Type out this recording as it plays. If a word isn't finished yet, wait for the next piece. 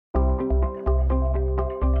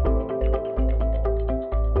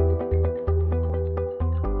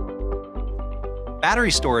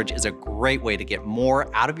Battery storage is a great way to get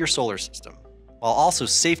more out of your solar system, while also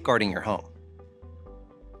safeguarding your home.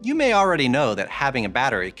 You may already know that having a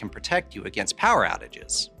battery can protect you against power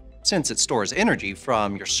outages, since it stores energy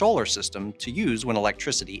from your solar system to use when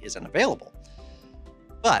electricity isn't available.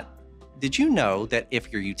 But did you know that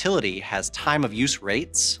if your utility has time-of-use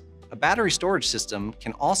rates, a battery storage system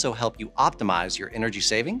can also help you optimize your energy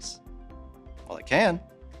savings? Well, it can.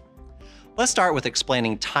 Let's start with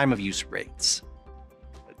explaining time-of-use rates.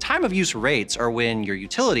 Time-of-use rates are when your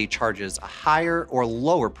utility charges a higher or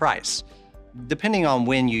lower price, depending on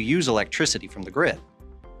when you use electricity from the grid.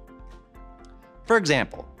 For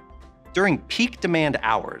example, during peak demand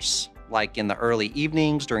hours, like in the early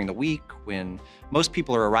evenings during the week when most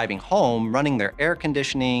people are arriving home running their air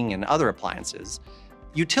conditioning and other appliances,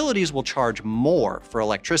 utilities will charge more for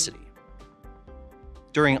electricity.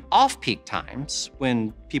 During off-peak times,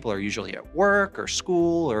 when people are usually at work or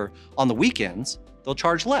school or on the weekends, they'll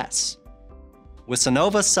charge less. With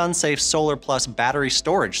Sunnova SunSafe Solar Plus battery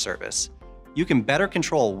storage service, you can better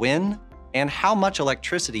control when and how much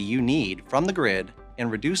electricity you need from the grid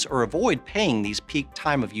and reduce or avoid paying these peak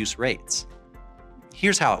time-of-use rates.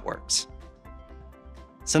 Here's how it works.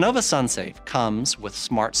 Sunnova SunSafe comes with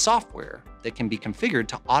smart software that can be configured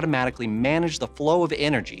to automatically manage the flow of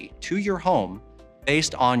energy to your home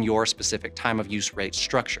based on your specific time-of-use rate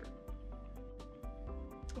structure.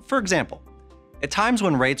 For example, at times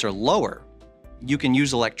when rates are lower, you can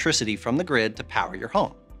use electricity from the grid to power your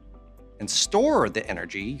home and store the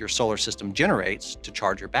energy your solar system generates to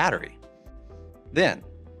charge your battery. Then,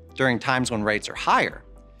 during times when rates are higher,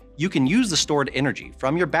 you can use the stored energy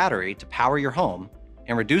from your battery to power your home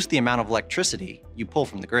and reduce the amount of electricity you pull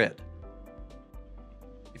from the grid.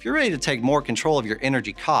 If you're ready to take more control of your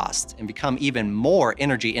energy costs and become even more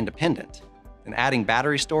energy independent, then adding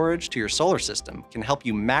battery storage to your solar system can help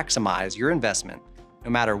you maximize your investment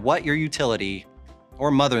no matter what your utility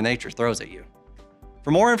or Mother Nature throws at you.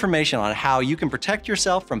 For more information on how you can protect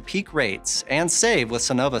yourself from peak rates and save with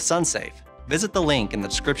Sunnova SunSafe, visit the link in the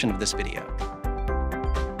description of this video.